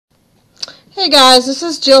Hey guys, this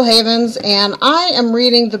is Jill Havens, and I am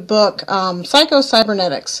reading the book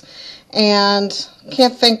Psycho-Cybernetics, and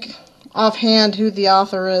can't think offhand who the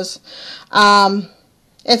author is.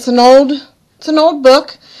 It's an old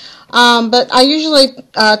book, but I usually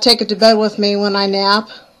take it to bed with me when I nap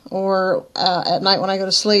or at night when I go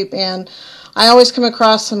to sleep, and I always come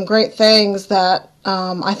across some great things that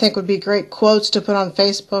I think would be great quotes to put on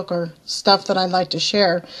Facebook or stuff that I'd like to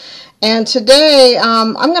share. And today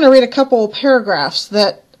I'm going to read a couple paragraphs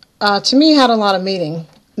that to me had a lot of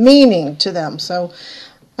meaning to them. So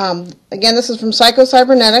again, this is from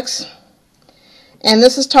Psycho-Cybernetics, and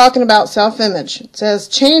this is talking about self-image. It says,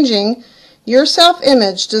 changing your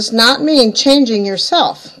self-image does not mean changing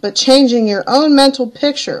yourself, but changing your own mental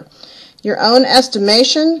picture, your own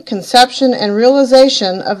estimation, conception, and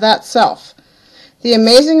realization of that self. The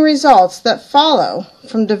amazing results that follow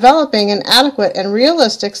from developing an adequate and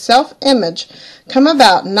realistic self-image come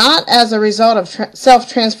about not as a result of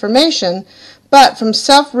self-transformation, but from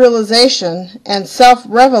self-realization and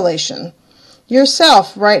self-revelation.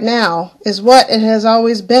 Yourself right now is what it has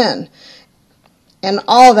always been, and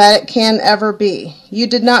all that it can ever be. You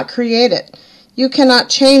did not create it. You cannot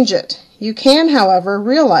change it. You can, however,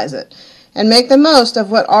 realize it and make the most of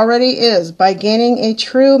what already is by gaining a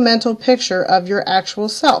true mental picture of your actual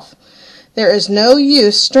self. There is no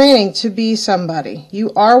use straining to be somebody.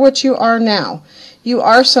 You are what you are now. You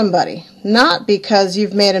are somebody, not because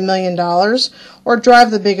you've made $1 million or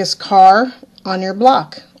drive the biggest car on your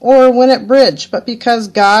block or win at bridge, but because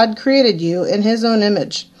God created you in His own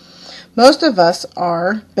image. Most of us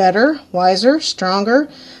are better, wiser, stronger,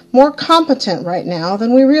 more competent right now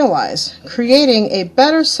than we realize. Creating a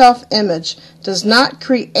better self-image does not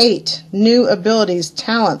create new abilities,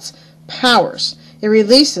 talents, powers. It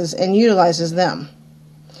releases and utilizes them.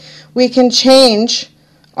 We can change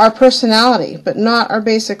our personality, but not our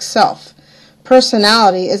basic self.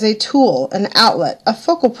 Personality is a tool, an outlet, a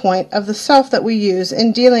focal point of the self that we use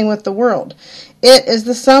in dealing with the world. It is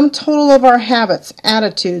the sum total of our habits,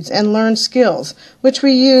 attitudes, and learned skills, which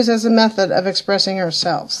we use as a method of expressing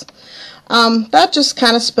ourselves. That just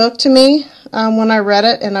kind of spoke to me when I read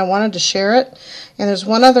it, and I wanted to share it. And there's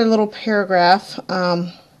one other little paragraph.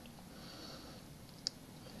 Find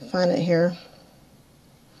it here.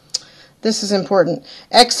 This is important.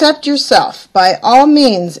 Accept yourself. By all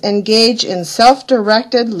means, engage in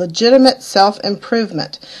self-directed, legitimate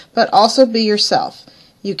self-improvement, but also be yourself.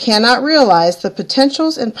 You cannot realize the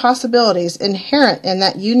potentials and possibilities inherent in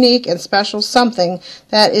that unique and special something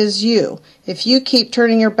that is you if you keep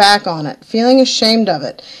turning your back on it, feeling ashamed of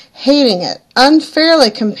it, hating it,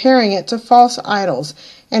 unfairly comparing it to false idols,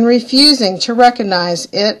 and refusing to recognize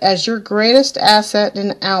it as your greatest asset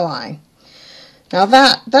and ally. Now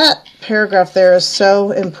that paragraph there is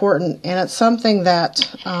so important, and it's something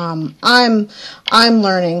that I'm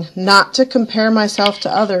learning not to compare myself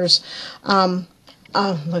to others.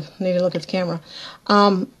 Need to look at the camera.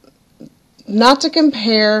 Not to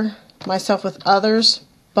compare myself with others,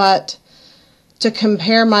 but to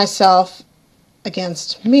compare myself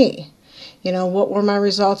against me. You know, what were my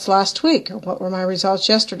results last week, or what were my results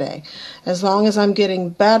yesterday? As long as I'm getting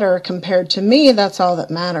better compared to me, that's all that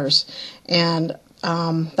matters. And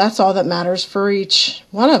that's all that matters for each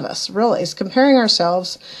one of us, really, is comparing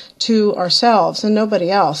ourselves to ourselves and nobody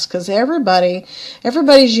else, because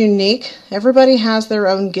everybody's unique. Everybody has their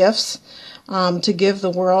own gifts to give the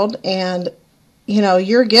world, and you know,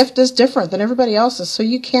 your gift is different than everybody else's, so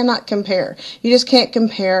you cannot compare. You just can't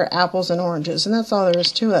compare apples and oranges, and that's all there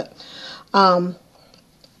is to it.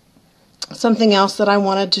 Something else that I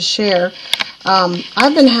wanted to share,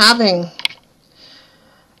 I've been having,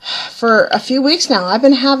 for a few weeks now, I've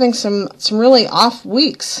been having some really off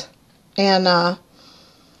weeks, and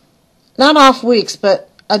not off weeks, but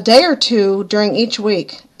a day or two during each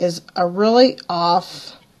week is a really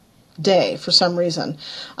off day for some reason.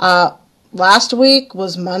 Last week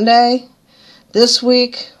was Monday. This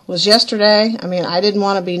week was yesterday. I mean, I didn't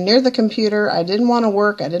want to be near the computer. I didn't want to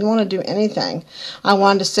work. I didn't want to do anything. I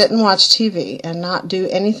wanted to sit and watch TV and not do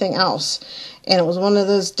anything else. And it was one of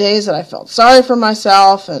those days that I felt sorry for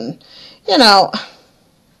myself, and, you know,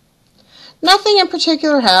 nothing in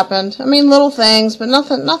particular happened. I mean, little things, but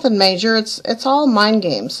nothing major. It's all mind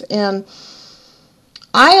games. And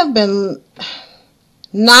I have been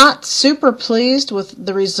not super pleased with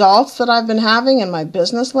the results that I've been having in my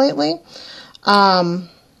business lately.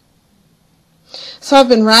 So I've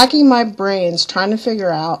been racking my brains trying to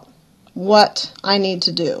figure out what I need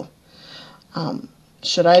to do.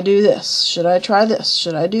 Should I do this? Should I try this?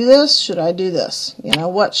 Should I do this? Should I do this? You know,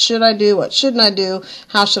 what should I do? What shouldn't I do?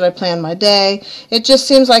 How should I plan my day? It just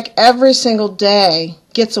seems like every single day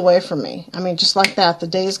gets away from me. I mean, just like that, the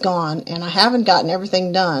day's gone, and I haven't gotten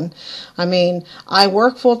everything done. I mean, I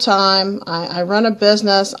work full time, I run a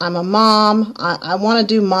business, I'm a mom, I want to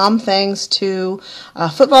do mom things too.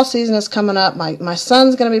 Football season is coming up. My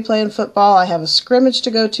son's going to be playing football. I have a scrimmage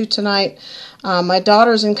to go to tonight. My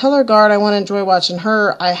daughter's in color guard. I want to enjoy watching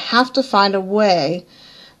her. I have to find a way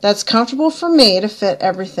that's comfortable for me to fit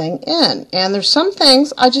everything in. And there's some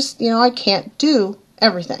things I just, I can't do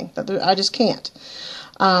everything. I just can't.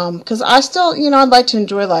 Because I still, I'd like to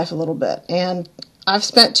enjoy life a little bit. And I've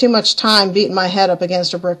spent too much time beating my head up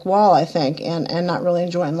against a brick wall, I think, and not really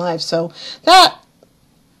enjoying life. So that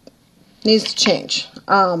needs to change.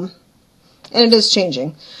 And it is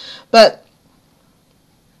changing. But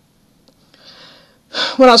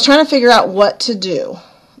when I was trying to figure out what to do,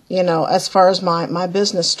 as far as my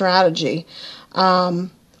business strategy,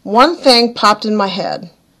 one thing popped in my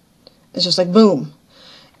head. It's just like boom.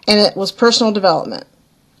 And it was personal development.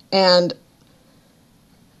 And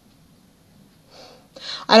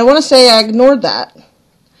I don't want to say I ignored that,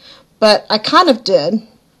 but I kind of did.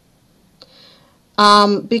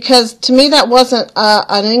 Because to me that wasn't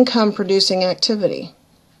an income producing activity.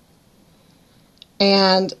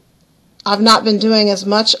 And I've not been doing as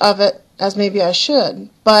much of it as maybe I should.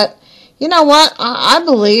 But you know what? I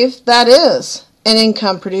believe that is an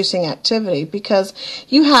income producing activity, because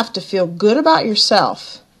you have to feel good about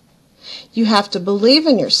yourself. You have to believe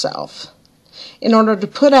in yourself in order to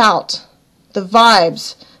put out the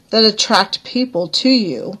vibes that attract people to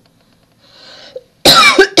you,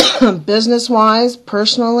 business-wise,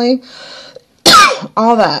 personally,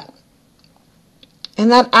 all that.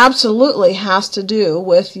 And that absolutely has to do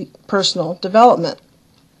with personal development.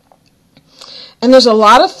 And there's a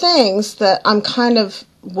lot of things that I'm kind of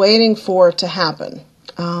waiting for to happen.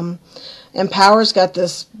 Empower's got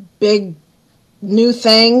this big new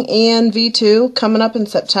thing, ENV2, coming up in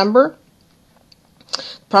September.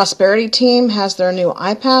 Prosperity Team has their new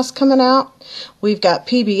iPass coming out. We've got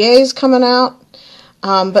PBAs coming out.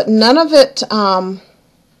 But none of it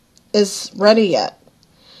is ready yet.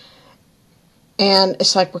 And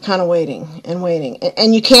it's like we're kind of waiting and waiting.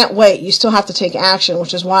 And you can't wait. You still have to take action,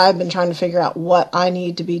 which is why I've been trying to figure out what I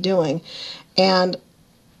need to be doing. And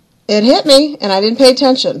it hit me, and I didn't pay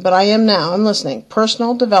attention, but I am now. I'm listening.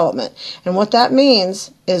 Personal development. And what that means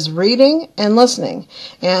is reading and listening.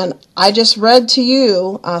 And I just read to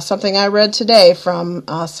you something I read today from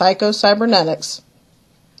Psycho Cybernetics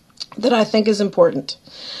that I think is important.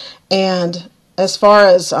 And as far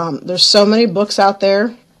as there's so many books out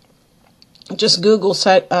there, just Google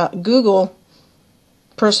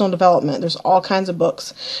personal development. There's all kinds of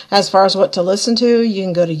books. As far as what to listen to, you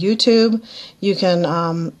can go to YouTube. You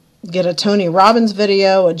can get a Tony Robbins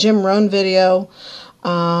video, a Jim Rohn video.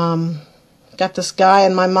 Got this guy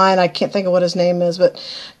in my mind. I can't think of what his name is, but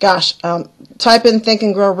gosh, type in Think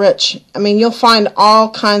and Grow Rich. I mean, you'll find all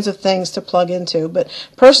kinds of things to plug into. But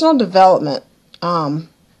personal development, that'll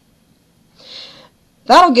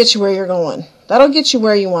get you where you're going. That'll get you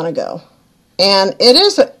where you want to go. And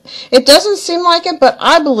it doesn't seem like it, but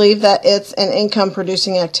I believe that it's an income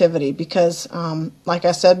producing activity because, like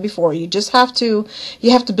I said before, you have to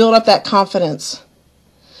build up that confidence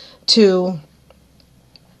to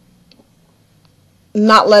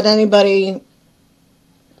not let anybody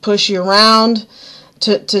push you around,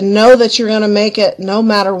 to know that you're going to make it no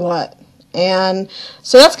matter what. And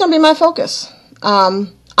so that's going to be my focus.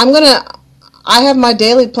 I have my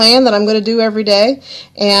daily plan that I'm going to do every day,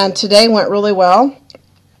 and today went really well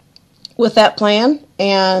with that plan,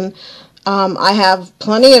 and I have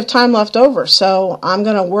plenty of time left over, so I'm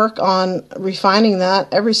going to work on refining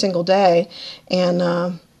that every single day. And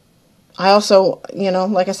I also,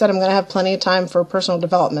 like I said, I'm going to have plenty of time for personal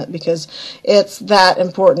development because it's that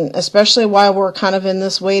important, especially while we're kind of in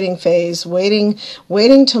this waiting phase, waiting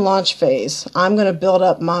to launch phase. I'm going to build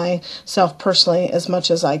up myself personally as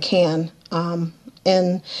much as I can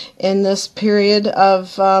in this period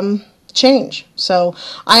of change. So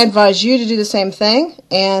I advise you to do the same thing,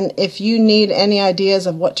 and if you need any ideas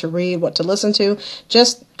of what to read, what to listen to,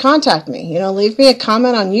 just contact me. Leave me a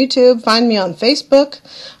comment on YouTube, find me on Facebook.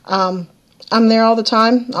 I'm there all the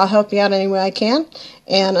time. I'll help you out any way I can,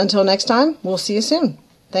 and until next time, we'll see you soon.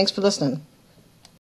 Thanks for listening.